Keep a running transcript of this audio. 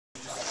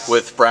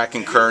with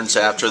Bracken Kearns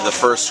after the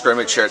first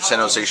scrimmage here at San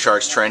Jose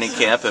Sharks training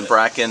camp. And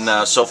Bracken,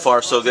 so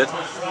far so good?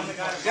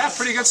 Yeah,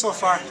 pretty good so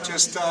far.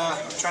 Just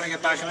trying to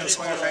get back into the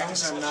swing of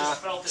things and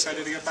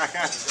excited to get back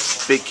at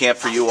it. Big camp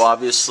for you,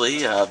 obviously,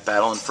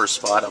 battling for a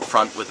spot up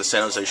front with the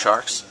San Jose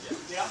Sharks.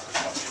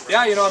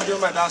 Yeah, you know, I'm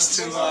doing my best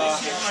to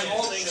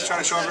try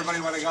to show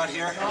everybody what I got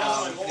here.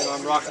 You know,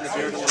 I'm rocking the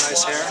beard and the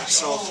nice hair,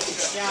 so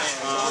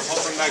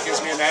hoping that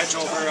gives me an edge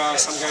over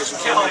some guys who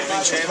came in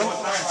clean shaven.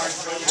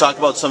 Talk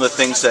about some of the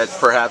things that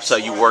perhaps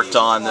you worked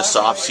on this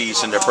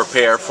off-season to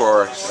prepare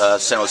for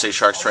San Jose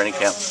Sharks training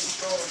camp.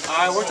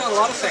 I worked on a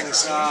lot of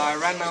things. I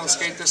ran my own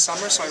skate this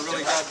summer, so I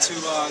really got to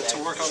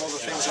work on all the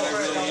things that I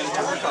really needed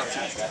to work on.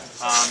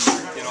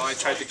 You know, I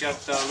tried to get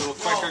a little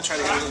quicker, tried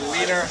to get a little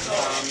leaner,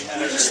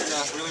 and I just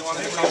really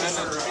wanted to come in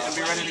and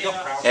be ready to go.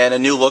 And a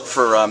new look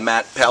for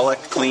Matt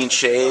Pelech, clean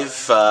shave,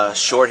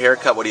 short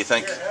haircut. What do you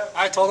think?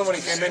 I told him when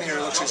he came in here,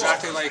 it looks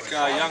exactly like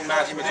young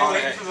Matthew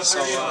McConaughey.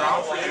 So,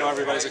 you know,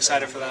 everybody's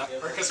excited for that.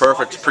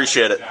 Perfect.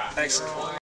 Appreciate it. Thanks.